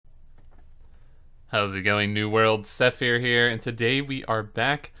How's it going, New World? Sethphir here, and today we are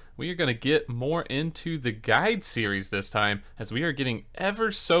back. We are going to get more into the guide series this time, as we are getting ever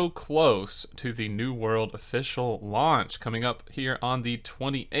so close to the New World official launch coming up here on the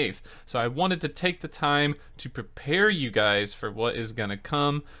 28th. So I wanted to take the time to prepare you guys for what is going to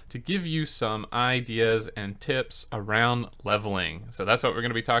come, to give you some ideas and tips around leveling. So that's what we're going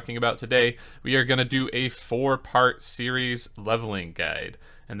to be talking about today. We are going to do a 4-part series leveling guide,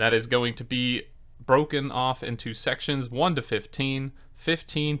 and that is going to be broken off into sections 1 to 15,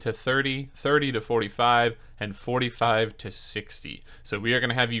 15 to 30, 30 to 45, and 45 to 60. So we are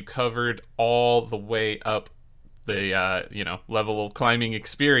going to have you covered all the way up the level of climbing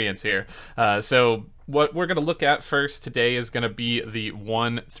experience here. So what we're going to look at first today is going to be the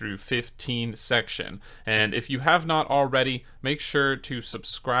 1 through 15 section. And if you have not already, make sure to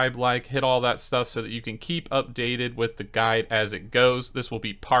subscribe, like, hit all that stuff so that you can keep updated with the guide as it goes. This will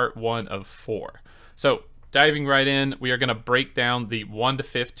be part 1 of 4. So diving right in, we are going to break down the 1 to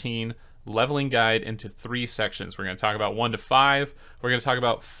 15 leveling guide into 3 sections. We're going to talk about 1 to 5, we're going to talk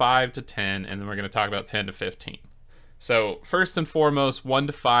about 5 to 10, and then we're going to talk about 10 to 15. So first and foremost, 1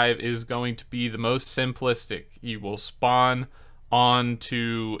 to 5 is going to be the most simplistic. You will spawn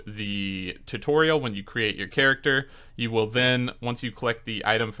onto the tutorial when you create your character. You will then, once you collect the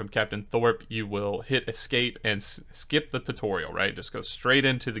item from Captain Thorpe, you will hit escape and skip the tutorial, right? Just go straight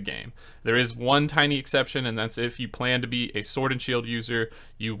into the game. There is one tiny exception, and that's if you plan to be a sword and shield user,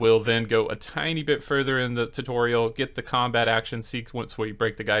 you will then go a tiny bit further in the tutorial, get the combat action sequence where you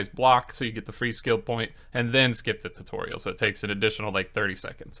break the guy's block so you get the free skill point, and then skip the tutorial. So it takes an additional like 30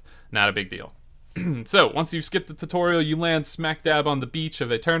 seconds. Not a big deal. So once you've skipped the tutorial, you land smack dab on the beach of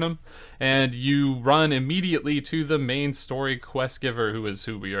Aeternum, and you run immediately to the main story quest giver, who is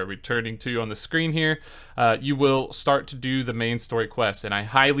who we are returning to on the screen here. You will start to do the main story quest, and I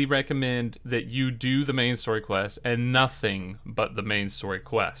highly recommend that you do the main story quest and nothing but the main story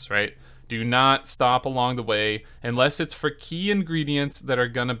quest, right? Do not stop along the way unless it's for key ingredients that are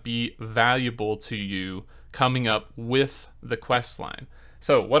going to be valuable to you coming up with the quest line.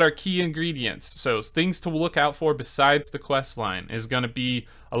 So what are key ingredients? So things to look out for besides the quest line is going to be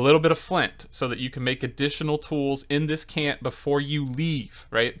a little bit of flint so that you can make additional tools in this camp before you leave,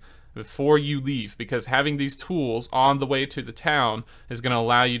 right? Before you leave, because having these tools on the way to the town is going to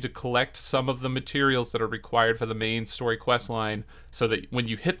allow you to collect some of the materials that are required for the main story quest line so that when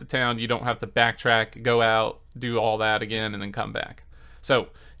you hit the town, you don't have to backtrack, go out, do all that again, and then come back. So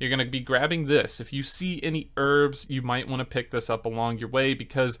you're going to be grabbing this. If you see any herbs, you might want to pick this up along your way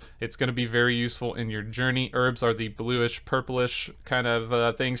because it's going to be very useful in your journey. Herbs are the bluish, purplish kind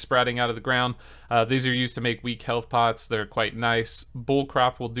of things sprouting out of the ground. These are used to make weak health pots. They're quite nice.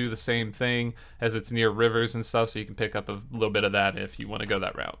 Bullcrop will do the same thing as it's near rivers and stuff, so you can pick up a little bit of that if you want to go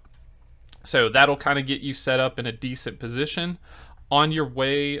that route. So that'll kind of get you set up in a decent position. On your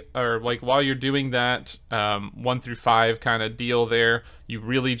way, or like while you're doing that 1 through 5 kind of deal there, you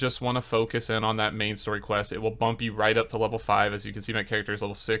really just want to focus in on that main story quest. It will bump you right up to level 5. As you can see, my character is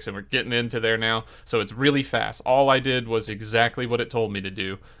level 6 and we're getting into there now. So it's really fast. All I did was exactly what it told me to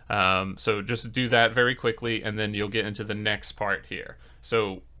do. So just do that very quickly and then you'll get into the next part here.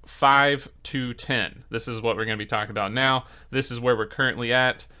 So 5 to 10. This is what we're going to be talking about now. This is where we're currently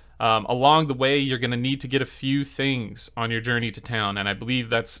at. Along the way, you're going to need to get a few things on your journey to town, and I believe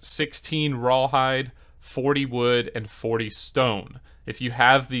that's 16 rawhide, 40 wood, and 40 stone. If you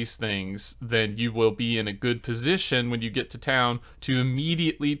have these things, then you will be in a good position when you get to town to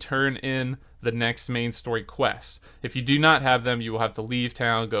immediately turn in the next main story quest. If you do not have them, you will have to leave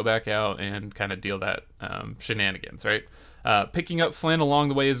town, go back out, and kind of deal that shenanigans, right? Picking up flint along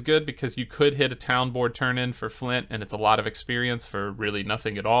the way is good because you could hit a town board turn-in for flint, and it's a lot of experience for really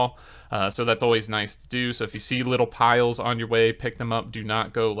nothing at all. So that's always nice to do. So if you see little piles on your way, pick them up. Do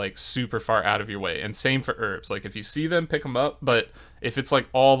not go like super far out of your way. And same for herbs. Like if you see them, pick them up. But if it's like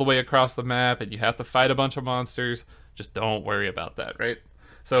all the way across the map and you have to fight a bunch of monsters, just don't worry about that, right?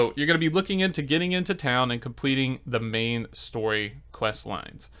 So you're going to be looking into getting into town and completing the main story quest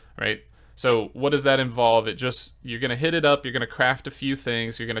lines, right? So what does that involve? You're going to hit it up, you're going to craft a few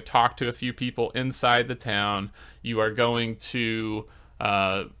things, you're going to talk to a few people inside the town, you are going to,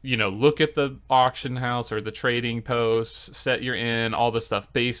 look at the auction house or the trading posts, set your inn, all this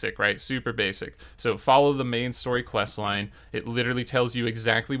stuff, basic, right? Super basic. So follow the main story quest line. It literally tells you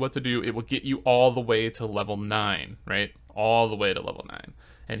exactly what to do. It will get you all the way to level 9, right? All the way to level 9.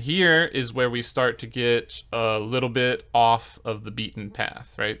 And here is where we start to get a little bit off of the beaten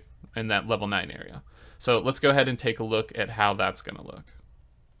path, right? In that level 9 area. So let's go ahead and take a look at how that's going to look.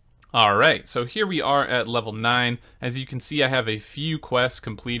 All right, so here we are at level 9. As you can see, I have a few quests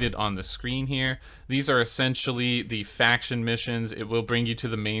completed on the screen here. These are essentially the faction missions. It will bring you to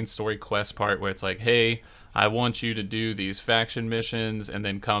the main story quest part where it's like, hey, I want you to do these faction missions and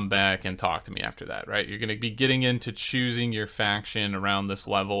then come back and talk to me after that, right? You're going to be getting into choosing your faction around this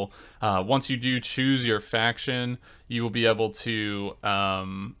level. Once you do choose your faction, you will be able to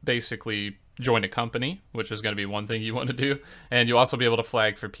basically join a company, which is going to be one thing you want to do, and you'll also be able to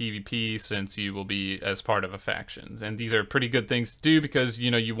flag for PvP since you will be as part of a faction. And these are pretty good things to do because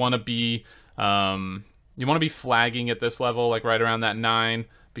you want to be flagging at this level, like right around that 9,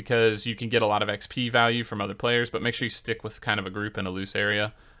 because you can get a lot of XP value from other players, but make sure you stick with kind of a group in a loose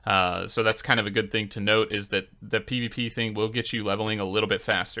area. So that's kind of a good thing to note, is that the PvP thing will get you leveling a little bit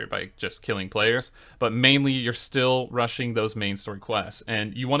faster by just killing players, but mainly you're still rushing those main story quests,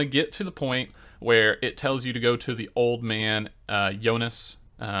 and you want to get to the point where it tells you to go to the old man, Yañez.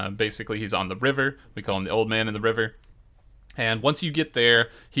 Basically, he's on the river. We call him the old man in the river. And once you get there,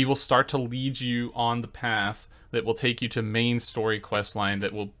 he will start to lead you on the path that will take you to main story quest line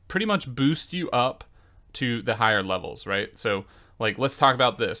that will pretty much boost you up to the higher levels, right? So, like, let's talk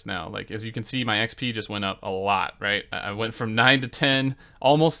about this now. Like, as you can see, my XP just went up a lot, right? I went from 9 to 10,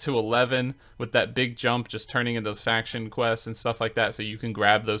 almost to 11, with that big jump just turning in those faction quests and stuff like that, so you can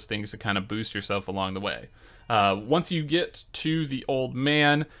grab those things to kind of boost yourself along the way. Once you get to the old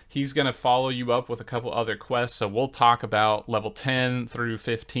man, he's going to follow you up with a couple other quests, so we'll talk about level 10 through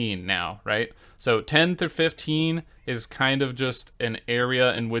 15 now, right? So 10 through 15 is kind of just an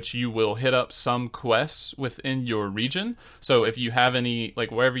area in which you will hit up some quests within your region. So if you have any, like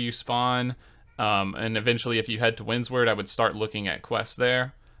wherever you spawn, and eventually if you head to Windsward, I would start looking at quests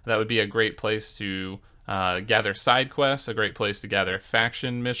there. That would be a great place to gather side quests, a great place to gather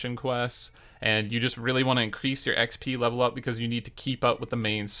faction mission quests, and you just really want to increase your XP level up because you need to keep up with the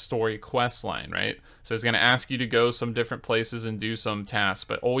main story quest line, right? So it's going to ask you to go some different places and do some tasks,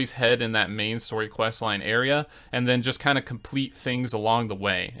 but always head in that main story quest line area and then just kind of complete things along the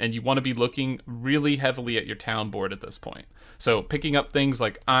way. And you want to be looking really heavily at your town board at this point. So picking up things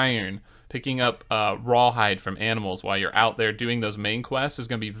like iron, picking up rawhide from animals while you're out there doing those main quests is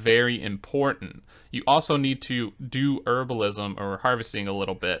going to be very important. You also need to do herbalism or harvesting a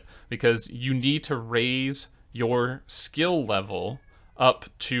little bit because you need to raise your skill level up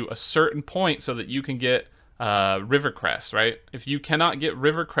to a certain point so that you can get river crests, right? If you cannot get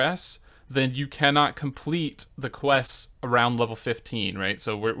river crests, then you cannot complete the quests around level 15, right?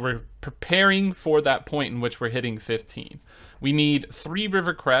 So we're preparing for that point in which we're hitting 15. We need 3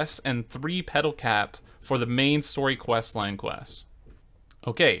 river crests and 3 petal caps for the main story quest line quests.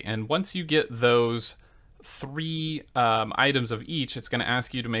 Okay, and once you get those 3 items of each, it's going to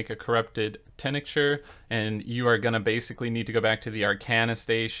ask you to make a corrupted tincture, and you are going to basically need to go back to the Arcana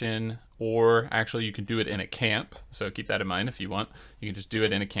station, or actually you can do it in a camp, so keep that in mind if you want. You can just do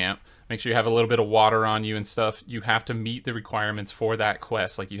it in a camp. Make sure you have a little bit of water on you and stuff. You have to meet the requirements for that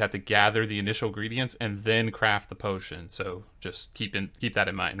quest. Like, you have to gather the initial ingredients and then craft the potion, so just keep that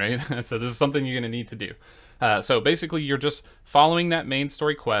in mind, right? So this is something you're going to need to do. So basically, you're just following that main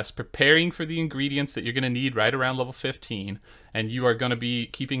story quest, preparing for the ingredients that you're going to need right around level 15, and you are going to be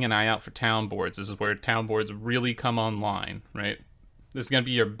keeping an eye out for town boards. This is where town boards really come online, right? This is going to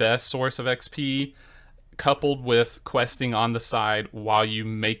be your best source of XP, coupled with questing on the side while you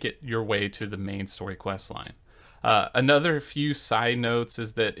make it your way to the main story quest line. Another few side notes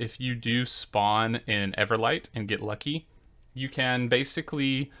is that if you do spawn in Everlight and get lucky, you can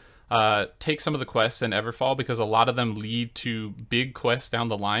basically take some of the quests in Everfall, because a lot of them lead to big quests down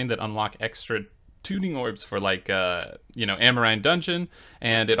the line that unlock extra tuning orbs for, like, Amarine Dungeon,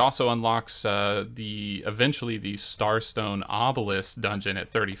 and it also unlocks eventually the Starstone Obelisk Dungeon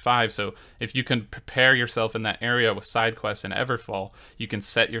at 35. So if you can prepare yourself in that area with side quests in Everfall, you can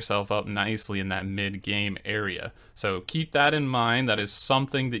set yourself up nicely in that mid-game area. So keep that in mind. That is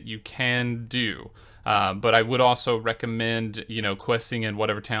something that you can do. But I would also recommend, questing in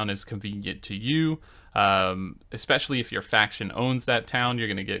whatever town is convenient to you. Especially if your faction owns that town, you're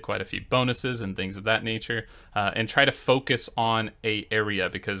going to get quite a few bonuses and things of that nature. And try to focus on a area,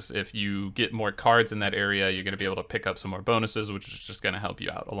 because if you get more cards in that area, you're going to be able to pick up some more bonuses, which is just going to help you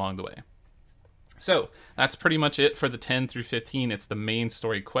out along the way. So that's pretty much it for the 10 through 15. It's the main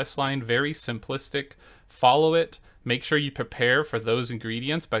story quest line. Very simplistic. Follow it. Make sure you prepare for those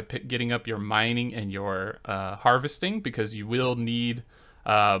ingredients by getting up your mining and your harvesting, because you will need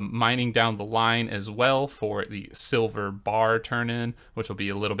mining down the line as well for the silver bar turn-in, which will be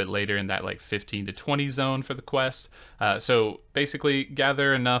a little bit later in that like 15 to 20 zone for the quest. So basically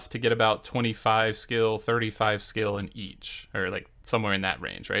gather enough to get about 25 skill, 35 skill in each, or like somewhere in that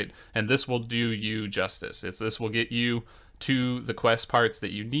range, right? And this will do you justice. This will get you to the quest parts that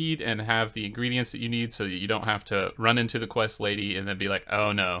you need and have the ingredients that you need, so that you don't have to run into the quest lady and then be like,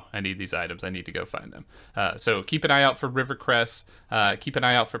 oh no, I need these items, I need to go find them. So keep an eye out for River Crest, keep an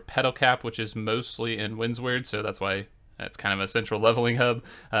eye out for Petal Cap, which is mostly in Windsward, so that's why it's kind of a central leveling hub.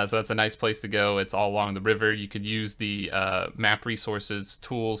 So that's a nice place to go. It's all along the river. You could use the map resources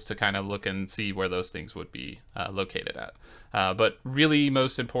tools to kind of look and see where those things would be located at. But really,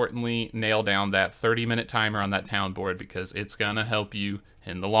 most importantly, nail down that 30-minute timer on that town board, because it's going to help you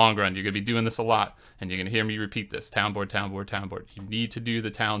in the long run. You're going to be doing this a lot, and you're going to hear me repeat this. Town board, town board, town board. You need to do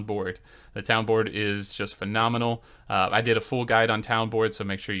the town board. The town board is just phenomenal. I did a full guide on town board, so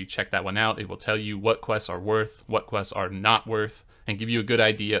make sure you check that one out. It will tell you what quests are worth, what quests are not worth, and give you a good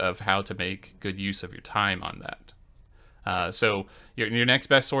idea of how to make good use of your time on that. So your next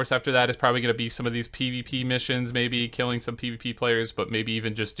best source after that is probably going to be some of these PvP missions, maybe killing some PvP players, but maybe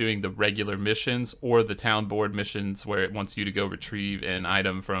even just doing the regular missions or the town board missions where it wants you to go retrieve an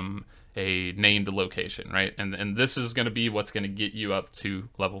item from a named location, right? And this is going to be what's going to get you up to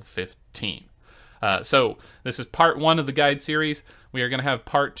level 15. So this is part 1 of the guide series. We are going to have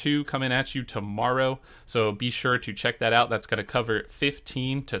part 2 coming at you tomorrow, so be sure to check that out. That's going to cover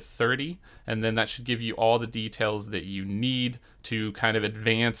 15 to 30, and then that should give you all the details that you need to kind of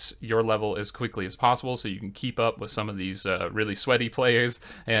advance your level as quickly as possible, so you can keep up with some of these really sweaty players,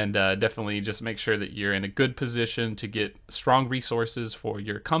 and definitely just make sure that you're in a good position to get strong resources for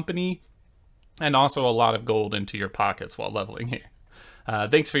your company, and also a lot of gold into your pockets while leveling here.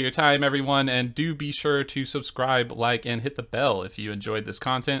 Thanks for your time, everyone, and do be sure to subscribe, like, and hit the bell if you enjoyed this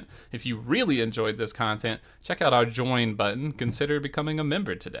content. If you really enjoyed this content, check out our join button. Consider becoming a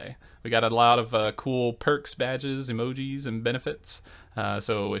member today. We got a lot of cool perks, badges, emojis, and benefits.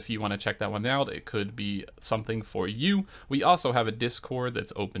 So if you want to check that one out, it could be something for you. We also have a Discord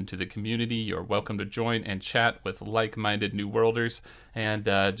that's open to the community. You're welcome to join and chat with like-minded New Worlders, and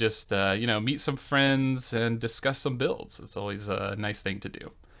just you know, meet some friends and discuss some builds. It's always a nice thing to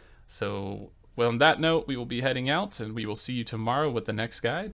do. So, well, on that note, we will be heading out, and we will see you tomorrow with the next guide.